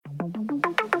Seen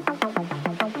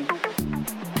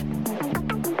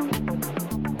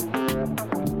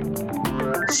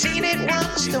it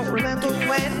once, don't remember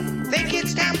when. Think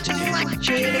it's time to watch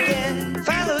it again.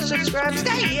 Follow, subscribe,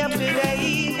 stay up to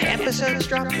date. Episodes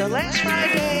drop the last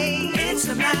Friday. It's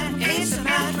a Matt,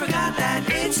 forgot that.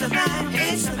 It's a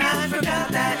Matt,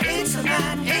 forgot that. It's a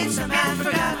Matt,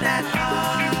 forgot that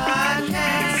podcast.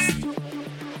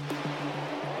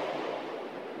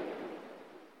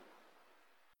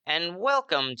 And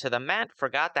welcome to the Matt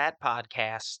Forgot That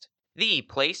podcast, the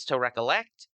place to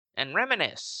recollect and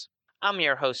reminisce. I'm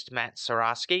your host, Matt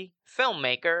Seroski,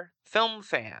 filmmaker, film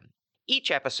fan. Each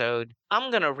episode,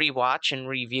 I'm going to rewatch and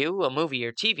review a movie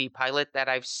or TV pilot that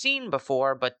I've seen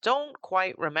before but don't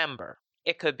quite remember.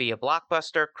 It could be a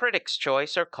blockbuster, critic's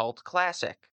choice, or cult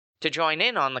classic. To join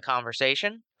in on the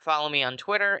conversation, follow me on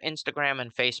Twitter, Instagram,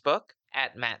 and Facebook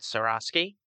at Matt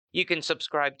Seroski. You can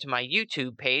subscribe to my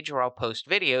YouTube page where I'll post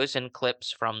videos and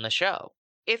clips from the show.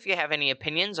 If you have any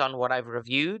opinions on what I've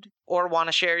reviewed, or want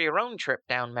to share your own trip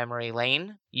down memory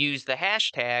lane, use the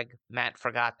hashtag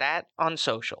MattForgotThat on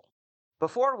social.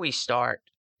 Before we start,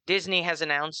 Disney has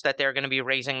announced that they're going to be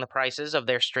raising the prices of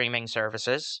their streaming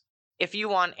services. If you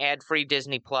want ad-free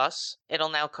Disney Plus, it'll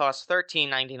now cost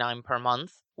 $13.99 per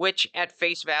month, which at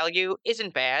face value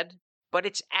isn't bad, but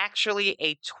it's actually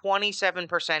a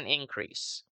 27%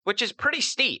 increase, which is pretty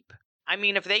steep. I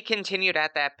mean, if they continued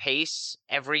at that pace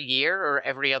every year or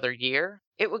every other year,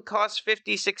 it would cost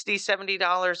 $50, $60,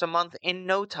 $70 a month in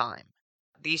no time.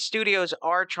 These studios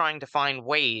are trying to find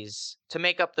ways to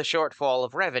make up the shortfall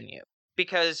of revenue,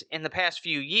 because in the past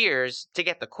few years, to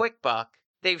get the quick buck,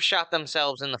 they've shot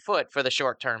themselves in the foot for the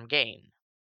short-term gain.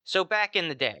 So back in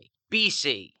the day,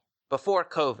 BC, before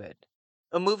COVID,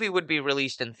 a movie would be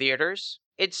released in theaters,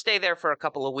 it'd stay there for a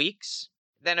couple of weeks,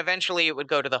 then eventually it would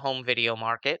go to the home video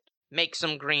market, make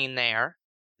some green there,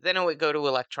 then it would go to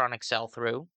electronic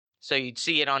sell-through, so you'd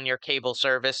see it on your cable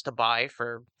service to buy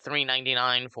for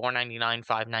 $3.99, $4.99,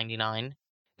 $5.99.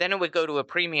 Then it would go to a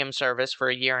premium service for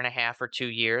a year and a half or 2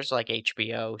 years, like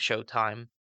HBO, Showtime.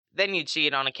 Then you'd see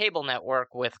it on a cable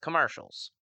network with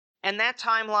commercials. And that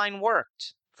timeline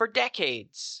worked for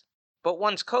decades. But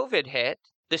once COVID hit,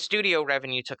 the studio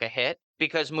revenue took a hit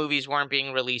because movies weren't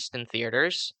being released in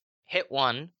theaters. Hit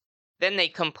 1. Then they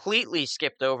completely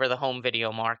skipped over the home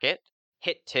video market.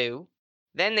 Hit 2.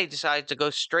 Then they decided to go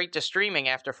straight to streaming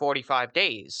after 45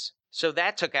 days. So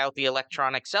that took out the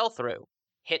electronic sell-through.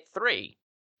 Hit 3.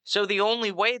 So the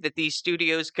only way that these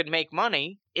studios could make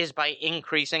money is by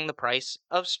increasing the price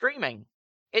of streaming.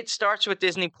 It starts with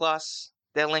Disney Plus,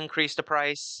 they'll increase the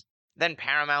price, then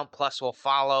Paramount Plus will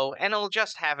follow, and it'll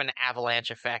just have an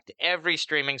avalanche effect. Every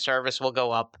streaming service will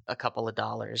go up a couple of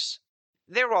dollars.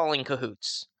 They're all in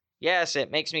cahoots. Yes,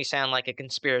 it makes me sound like a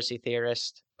conspiracy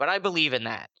theorist, but I believe in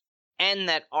that. And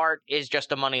that art is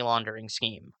just a money laundering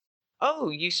scheme. Oh,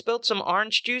 you spilled some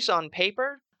orange juice on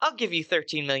paper? I'll give you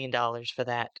 $13 million for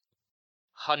that.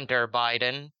 Hunter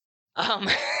Biden.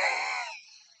 I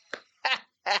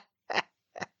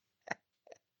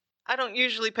don't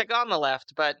usually pick on the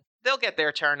left, but they'll get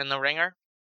their turn in the ringer.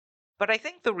 But I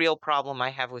think the real problem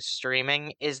I have with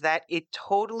streaming is that it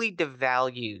totally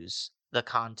devalues the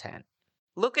content.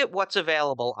 Look at what's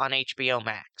available on HBO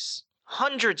Max.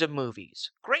 Hundreds of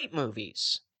movies, great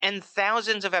movies, and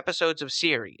thousands of episodes of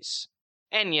series.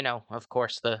 And, of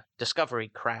course, the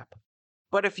Discovery crap.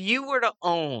 But if you were to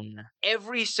own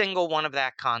every single one of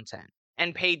that content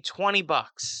and paid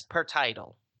 $20 per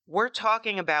title, we're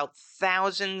talking about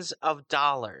thousands of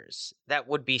dollars that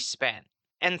would be spent,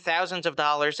 and thousands of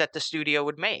dollars that the studio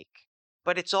would make.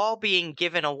 But it's all being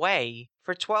given away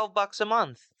for $12 a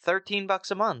month,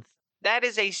 $13 a month. That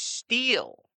is a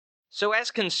steal. So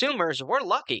as consumers, we're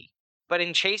lucky. But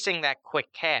in chasing that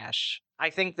quick cash, I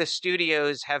think the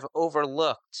studios have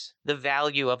overlooked the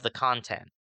value of the content.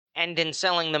 And in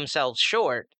selling themselves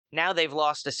short, now they've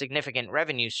lost a significant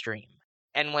revenue stream.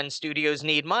 And when studios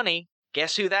need money,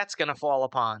 guess who that's going to fall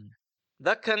upon?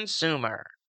 The consumer.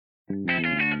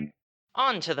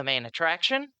 On to the main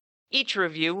attraction. Each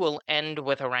review will end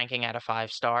with a ranking out of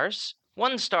 5 stars.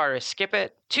 1 star is skip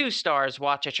it, 2 stars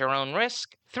watch at your own risk,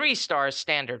 3 stars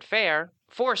standard fare,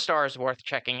 4 stars worth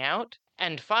checking out,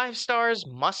 and 5 stars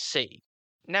must see.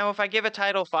 Now, if I give a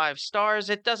title 5 stars,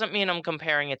 it doesn't mean I'm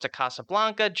comparing it to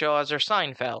Casablanca, Jaws, or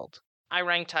Seinfeld. I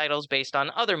rank titles based on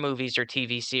other movies or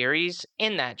TV series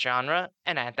in that genre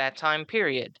and at that time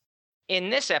period. In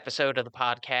this episode of the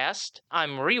podcast,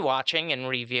 I'm rewatching and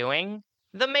reviewing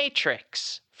The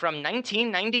Matrix from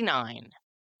 1999.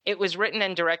 It was written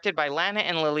and directed by Lana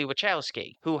and Lily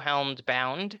Wachowski, who helmed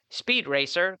Bound, Speed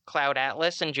Racer, Cloud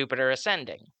Atlas, and Jupiter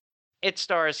Ascending. It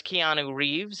stars Keanu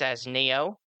Reeves as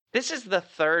Neo. This is the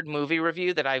third movie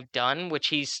review that I've done which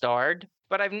he's starred,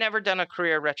 but I've never done a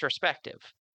career retrospective.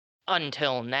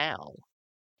 Until now.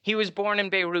 He was born in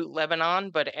Beirut,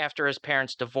 Lebanon, but after his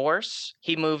parents' divorce,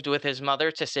 he moved with his mother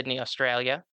to Sydney,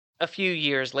 Australia. A few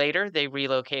years later, they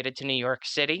relocated to New York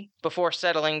City before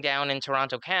settling down in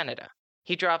Toronto, Canada.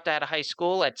 He dropped out of high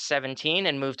school at 17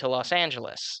 and moved to Los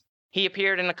Angeles. He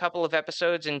appeared in a couple of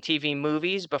episodes in TV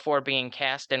movies before being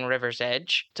cast in River's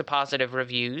Edge to positive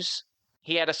reviews.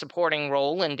 He had a supporting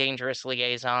role in Dangerous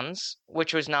Liaisons,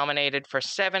 which was nominated for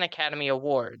 7 Academy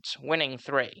Awards, winning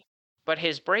 3. But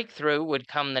his breakthrough would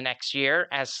come the next year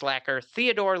as slacker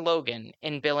Theodore Logan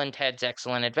in Bill and Ted's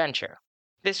Excellent Adventure.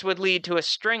 This would lead to a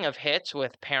string of hits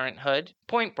with Parenthood,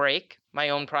 Point Break, My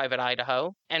Own Private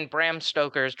Idaho, and Bram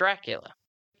Stoker's Dracula.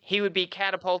 He would be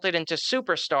catapulted into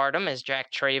superstardom as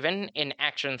Jack Traven in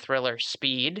action thriller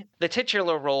Speed, the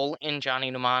titular role in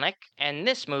Johnny Mnemonic, and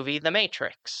this movie, The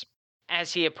Matrix.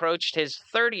 As he approached his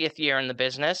 30th year in the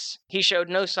business, he showed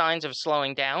no signs of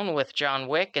slowing down with John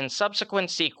Wick and subsequent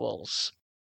sequels.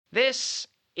 This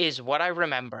is what I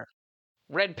remember.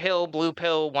 Red pill, blue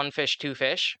pill, one fish, two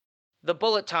fish. The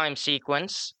bullet time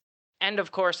sequence. And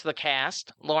of course the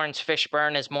cast. Lawrence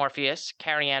Fishburne as Morpheus,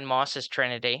 Carrie-Anne Moss as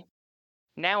Trinity.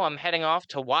 Now I'm heading off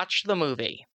to watch the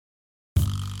movie.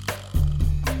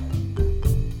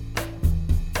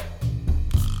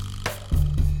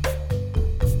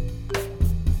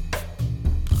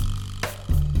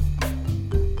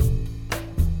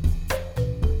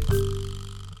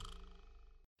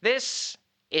 This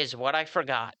is what I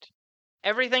forgot.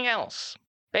 Everything else,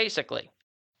 basically.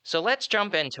 So let's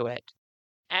jump into it.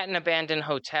 At an abandoned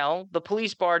hotel, the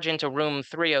police barge into room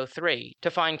 303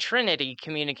 to find Trinity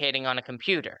communicating on a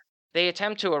computer. They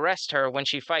attempt to arrest her when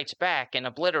she fights back and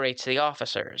obliterates the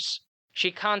officers.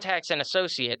 She contacts an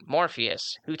associate,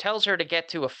 Morpheus, who tells her to get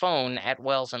to a phone at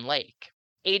Wells and Lake.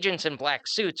 Agents in black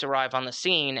suits arrive on the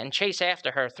scene and chase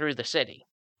after her through the city.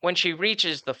 When she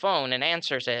reaches the phone and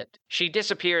answers it, she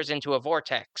disappears into a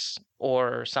vortex,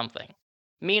 or something.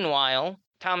 Meanwhile,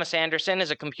 Thomas Anderson is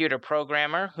a computer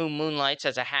programmer who moonlights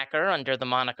as a hacker under the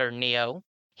moniker Neo.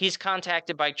 He's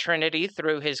contacted by Trinity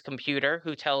through his computer,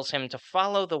 who tells him to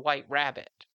follow the White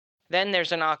Rabbit. Then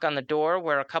there's a knock on the door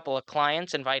where a couple of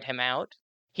clients invite him out.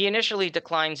 He initially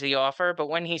declines the offer, but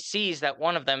when he sees that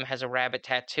one of them has a rabbit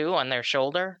tattoo on their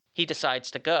shoulder, he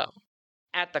decides to go.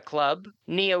 At the club,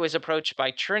 Neo is approached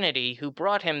by Trinity, who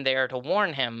brought him there to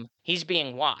warn him he's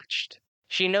being watched.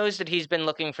 She knows that he's been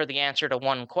looking for the answer to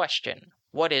one question: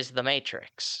 what is the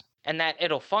Matrix? And that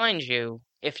it'll find you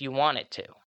if you want it to.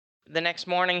 The next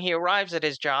morning, he arrives at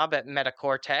his job at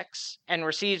Metacortex and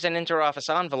receives an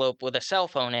interoffice envelope with a cell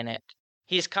phone in it.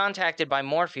 He's contacted by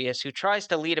Morpheus, who tries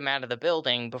to lead him out of the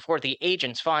building before the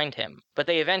agents find him, but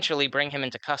they eventually bring him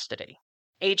into custody.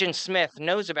 Agent Smith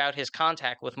knows about his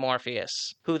contact with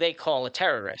Morpheus, who they call a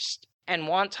terrorist, and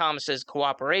want Thomas's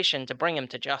cooperation to bring him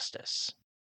to justice.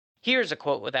 Here's a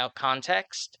quote without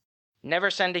context: "Never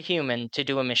send a human to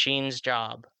do a machine's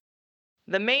job."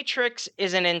 The Matrix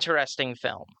is an interesting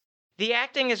film. The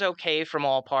acting is okay from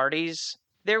all parties.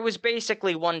 There was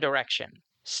basically one direction: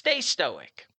 stay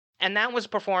stoic, and that was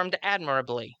performed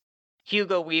admirably.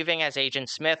 Hugo Weaving as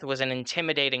Agent Smith was an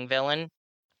intimidating villain.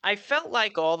 I felt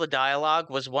like all the dialogue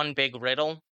was one big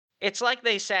riddle. It's like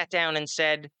they sat down and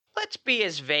said, let's be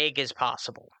as vague as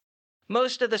possible.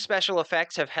 Most of the special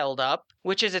effects have held up,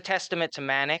 which is a testament to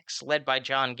Mannix, led by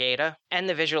John Gaeta, and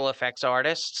the visual effects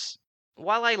artists.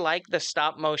 While I like the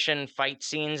stop-motion fight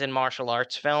scenes in martial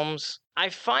arts films, I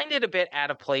find it a bit out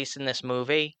of place in this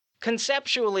movie.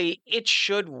 Conceptually, it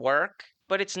should work,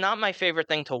 but it's not my favorite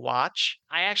thing to watch.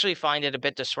 I actually find it a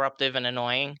bit disruptive and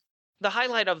annoying. The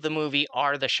highlight of the movie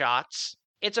are the shots.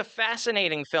 It's a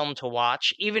fascinating film to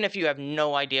watch, even if you have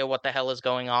no idea what the hell is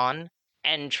going on.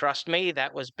 And trust me,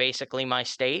 that was basically my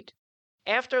state.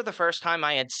 After the first time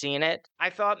I had seen it,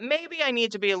 I thought maybe I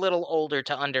need to be a little older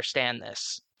to understand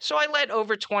this. So I let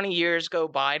over 20 years go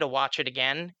by to watch it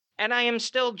again, and I am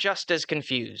still just as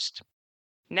confused.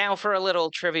 Now for a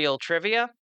little trivial trivia.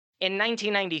 In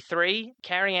 1993,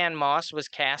 Carrie-Anne Moss was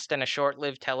cast in a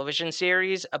short-lived television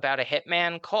series about a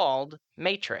hitman called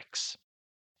Matrix.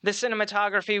 The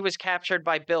cinematography was captured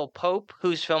by Bill Pope,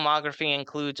 whose filmography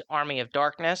includes Army of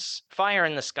Darkness, Fire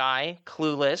in the Sky,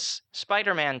 Clueless,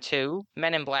 Spider-Man 2,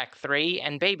 Men in Black 3,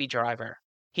 and Baby Driver.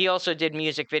 He also did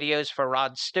music videos for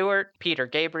Rod Stewart, Peter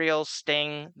Gabriel,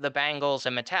 Sting, The Bangles,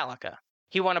 and Metallica.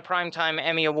 He won a Primetime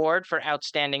Emmy Award for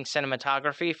Outstanding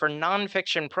Cinematography for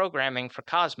non-fiction programming for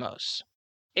Cosmos.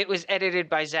 It was edited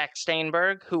by Zack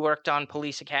Steinberg, who worked on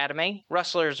Police Academy,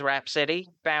 Rustler's Rhapsody,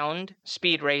 Bound,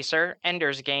 Speed Racer,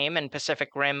 Ender's Game, and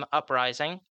Pacific Rim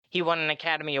Uprising. He won an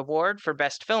Academy Award for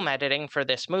Best Film Editing for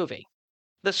this movie.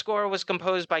 The score was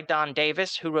composed by Don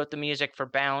Davis, who wrote the music for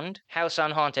Bound, House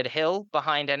on Haunted Hill,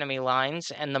 Behind Enemy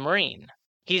Lines, and The Marine.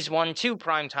 He's won 2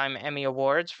 Primetime Emmy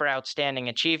Awards for Outstanding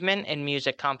Achievement in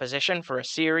Music Composition for a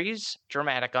Series,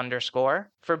 Dramatic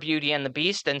Underscore, for Beauty and the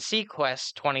Beast and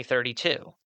Sequest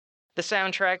 2032. The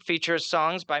soundtrack features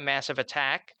songs by Massive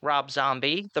Attack, Rob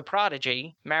Zombie, The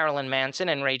Prodigy, Marilyn Manson,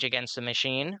 and Rage Against the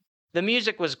Machine. The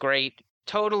music was great,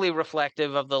 totally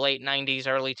reflective of the late 90s,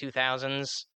 early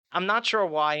 2000s. I'm not sure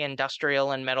why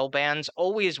industrial and metal bands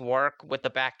always work with the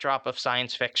backdrop of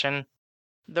science fiction.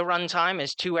 The runtime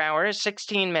is 2 hours,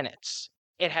 16 minutes.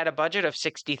 It had a budget of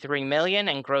 $63 million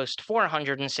and grossed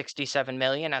 $467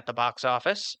 million at the box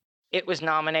office. It was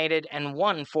nominated and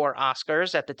won 4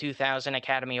 Oscars at the 2000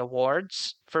 Academy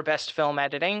Awards for Best Film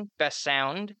Editing, Best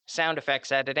Sound, Sound Effects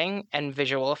Editing, and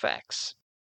Visual Effects.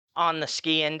 On the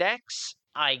Ski Index,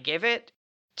 I give it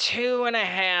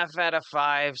 2.5 out of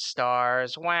 5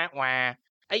 stars. Wah, wah.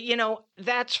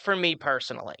 That's for me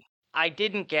personally. I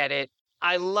didn't get it.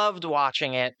 I loved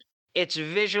watching it. It's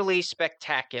visually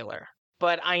spectacular,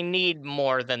 but I need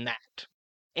more than that.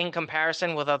 In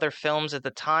comparison with other films at the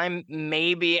time,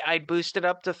 maybe I'd boost it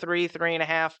up to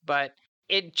 3.5, but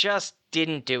it just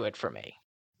didn't do it for me.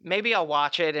 Maybe I'll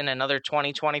watch it in another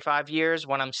 20-25 years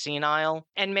when I'm senile,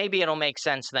 and maybe it'll make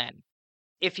sense then.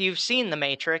 If you've seen The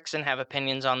Matrix and have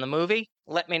opinions on the movie,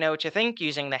 let me know what you think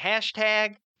using the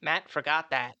hashtag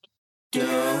 #MattForgotThat.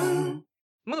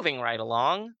 Moving right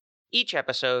along, each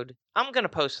episode, I'm going to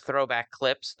post throwback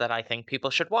clips that I think people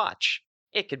should watch.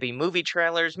 It could be movie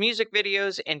trailers, music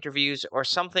videos, interviews, or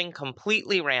something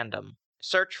completely random.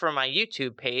 Search for my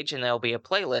YouTube page and there'll be a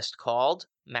playlist called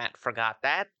Matt Forgot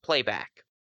That Playback.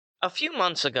 A few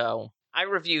months ago, I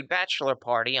reviewed Bachelor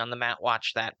Party on the Matt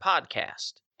Watch That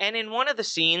podcast. And in one of the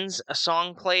scenes, a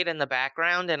song played in the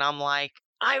background, and I'm like,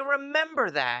 I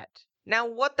remember that! Now,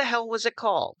 what the hell was it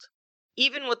called?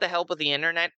 Even with the help of the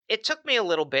internet, it took me a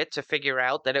little bit to figure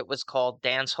out that it was called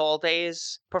Dance Hall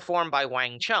Days, performed by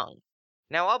Wang Chung.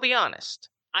 Now, I'll be honest,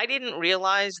 I didn't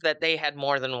realize that they had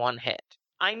more than one hit.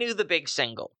 I knew the big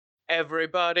single,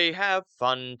 Everybody Have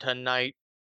Fun Tonight.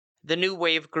 The new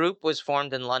wave group was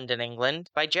formed in London, England,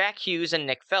 by Jack Hughes and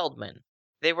Nick Feldman.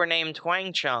 They were named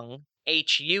Huang Chung,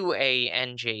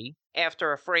 Huang,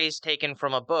 after a phrase taken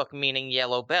from a book meaning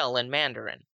yellow bell in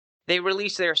Mandarin. They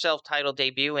released their self-titled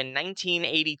debut in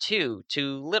 1982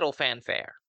 to little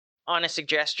fanfare. On a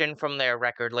suggestion from their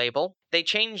record label, they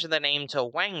changed the name to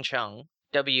Wang Chung,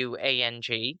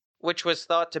 W-A-N-G, which was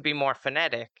thought to be more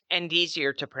phonetic and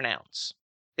easier to pronounce.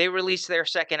 They released their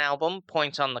second album,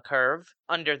 Points on the Curve,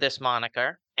 under this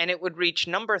moniker, and it would reach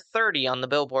number 30 on the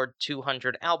Billboard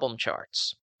 200 album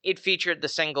charts. It featured the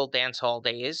single Dance Hall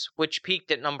Days, which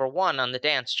peaked at number 1 on the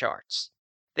dance charts.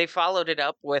 They followed it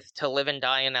up with To Live and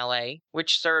Die in L.A.,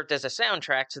 which served as a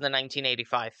soundtrack to the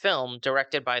 1985 film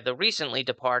directed by the recently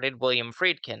departed William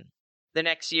Friedkin. The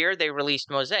next year, they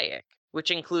released Mosaic, which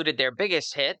included their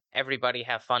biggest hit, Everybody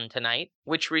Have Fun Tonight,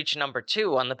 which reached number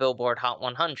 2 on the Billboard Hot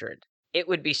 100. It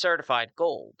would be certified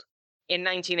gold. In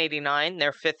 1989,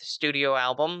 their 5th studio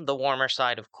album, The Warmer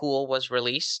Side of Cool, was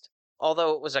released.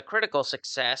 Although it was a critical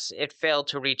success, it failed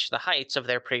to reach the heights of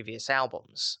their previous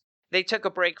albums. They took a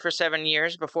break for 7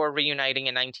 years before reuniting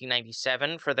in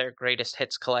 1997 for their greatest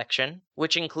hits collection,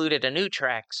 which included a new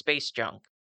track, Space Junk.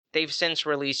 They've since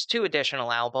released 2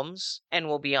 additional albums, and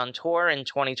will be on tour in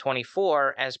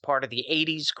 2024 as part of the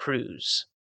 80s Cruise.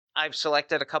 I've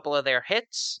selected a couple of their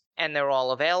hits, and they're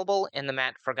all available in the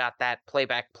Matt Forgot That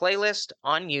Playback playlist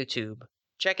on YouTube.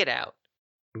 Check it out.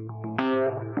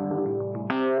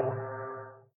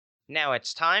 Now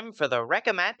it's time for the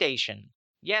recommendation.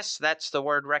 Yes, that's the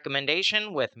word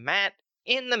recommendation with Matt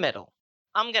in the middle.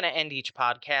 I'm going to end each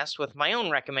podcast with my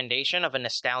own recommendation of a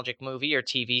nostalgic movie or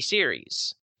TV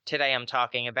series. Today I'm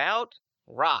talking about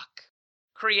Rock.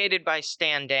 Created by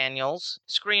Stan Daniels,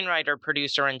 screenwriter,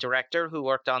 producer, and director who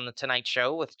worked on The Tonight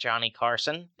Show with Johnny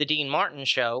Carson, The Dean Martin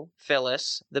Show,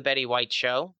 Phyllis, The Betty White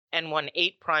Show, and won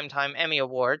 8 Primetime Emmy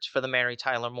Awards for The Mary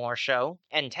Tyler Moore Show,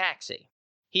 and Taxi.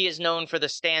 He is known for the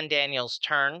Stan Daniels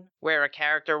turn, where a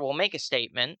character will make a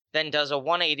statement, then does a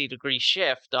 180-degree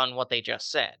shift on what they just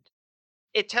said.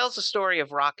 It tells the story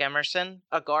of Rock Emerson,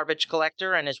 a garbage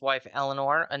collector, and his wife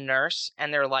Eleanor, a nurse,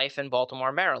 and their life in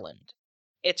Baltimore, Maryland.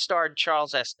 It starred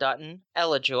Charles S. Dutton,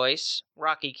 Ella Joyce,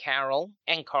 Rocky Carroll,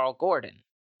 and Carl Gordon.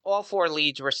 All 4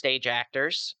 leads were stage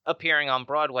actors, appearing on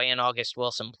Broadway in August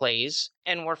Wilson plays,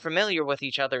 and were familiar with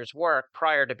each other's work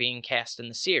prior to being cast in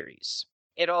the series.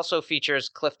 It also features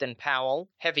Clifton Powell,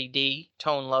 Heavy D,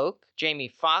 Tone Loc, Jamie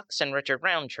Foxx, and Richard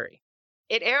Roundtree.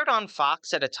 It aired on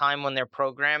Fox at a time when their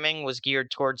programming was geared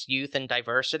towards youth and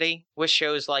diversity, with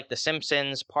shows like The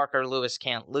Simpsons, Parker Lewis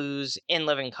Can't Lose, In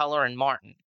Living Color, and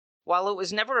Martin. While it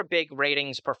was never a big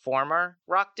ratings performer,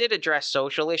 Rock did address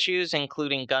social issues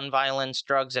including gun violence,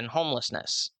 drugs, and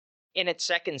homelessness. In its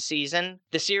second season,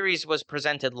 the series was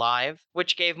presented live,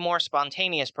 which gave more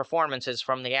spontaneous performances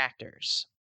from the actors.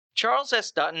 Charles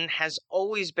S. Dutton has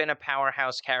always been a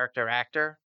powerhouse character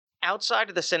actor. Outside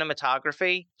of the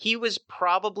cinematography, he was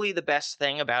probably the best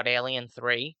thing about Alien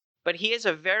 3, but he has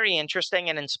a very interesting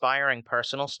and inspiring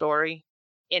personal story.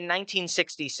 In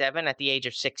 1967, at the age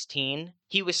of 16,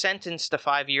 he was sentenced to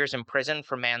 5 years in prison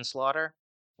for manslaughter.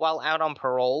 While out on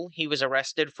parole, he was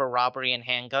arrested for robbery and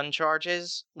handgun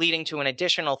charges, leading to an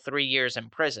additional 3 years in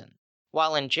prison.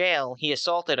 While in jail, he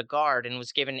assaulted a guard and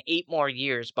was given 8 more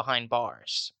years behind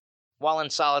bars. While in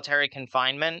solitary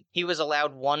confinement, he was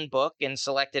allowed 1 book and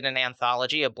selected an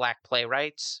anthology of Black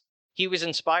playwrights. He was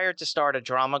inspired to start a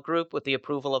drama group with the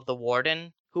approval of the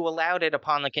warden, who allowed it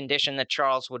upon the condition that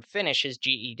Charles would finish his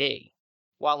GED.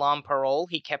 While on parole,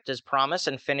 he kept his promise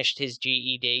and finished his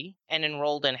GED, and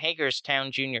enrolled in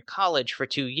Hagerstown Junior College for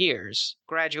 2 years,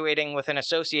 graduating with an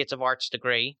Associates of Arts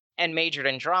degree, and majored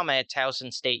in drama at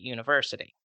Towson State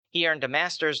University. He earned a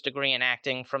master's degree in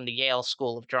acting from the Yale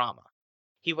School of Drama.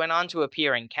 He went on to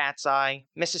appear in Cat's Eye,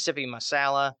 Mississippi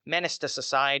Masala, Menace to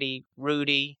Society,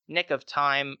 Rudy, Nick of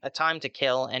Time, A Time to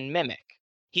Kill, and Mimic.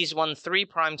 He's won 3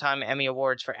 Primetime Emmy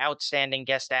Awards for Outstanding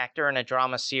Guest Actor in a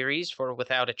Drama Series for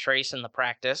Without a Trace in the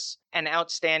Practice, and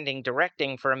Outstanding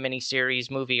Directing for a Miniseries,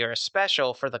 Movie, or a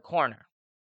Special for The Corner.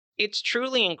 It's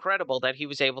truly incredible that he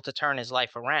was able to turn his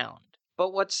life around,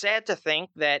 but what's sad to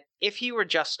think that if he were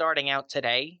just starting out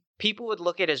today, people would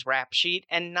look at his rap sheet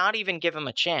and not even give him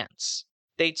a chance.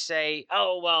 They'd say,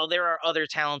 oh, well, there are other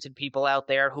talented people out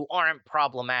there who aren't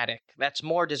problematic, that's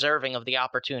more deserving of the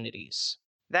opportunities.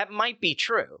 That might be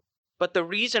true, but the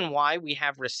reason why we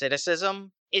have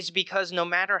recidivism is because no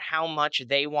matter how much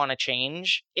they want to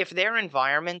change, if their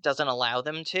environment doesn't allow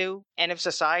them to, and if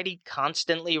society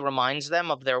constantly reminds them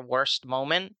of their worst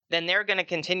moment, then they're going to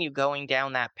continue going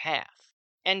down that path.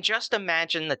 And just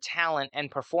imagine the talent and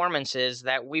performances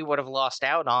that we would have lost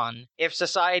out on if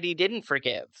society didn't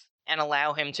forgive and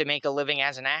allow him to make a living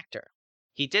as an actor.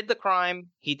 He did the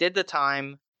crime, he did the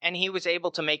time, and he was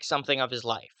able to make something of his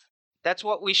life. That's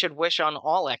what we should wish on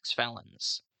all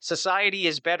ex-felons. Society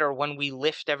is better when we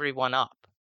lift everyone up.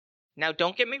 Now,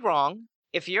 don't get me wrong.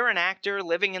 If you're an actor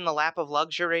living in the lap of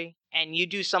luxury and you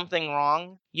do something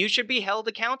wrong, you should be held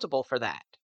accountable for that.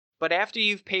 But after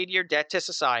you've paid your debt to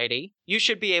society, you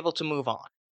should be able to move on.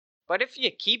 But if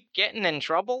you keep getting in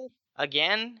trouble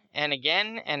again and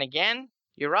again and again,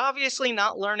 you're obviously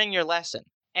not learning your lesson,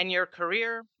 and your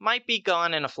career might be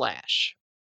gone in a flash.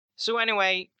 So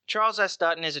anyway, Charles S.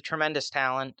 Dutton is a tremendous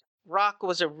talent. Rock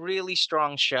was a really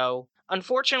strong show.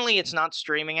 Unfortunately, it's not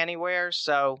streaming anywhere,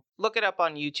 so look it up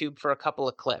on YouTube for a couple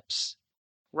of clips.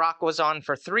 Rock was on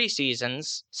for 3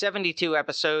 seasons, 72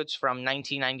 episodes from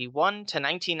 1991 to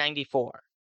 1994.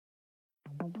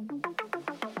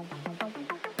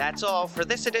 That's all for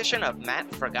this edition of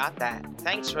Matt Forgot That.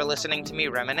 Thanks for listening to me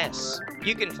reminisce.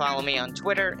 You can follow me on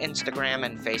Twitter, Instagram,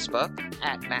 and Facebook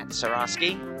at Matt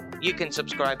Seroski. You can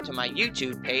subscribe to my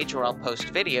YouTube page where I'll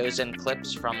post videos and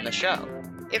clips from the show.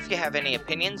 If you have any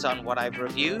opinions on what I've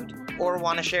reviewed, or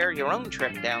want to share your own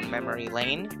trip down memory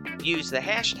lane, use the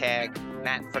hashtag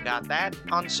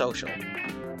MattForgotThat on social.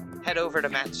 Head over to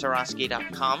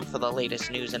mattseroski.com for the latest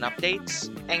news and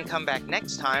updates, and come back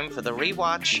next time for the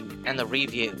rewatch and the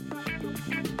review.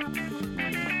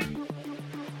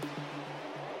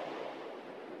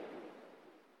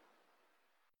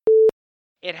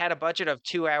 It had a budget of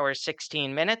 2 hours,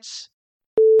 16 minutes.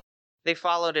 They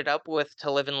followed it up with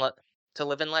To Live and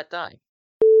Let Die.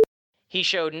 He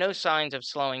showed no signs of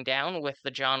slowing down with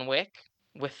the John Wick.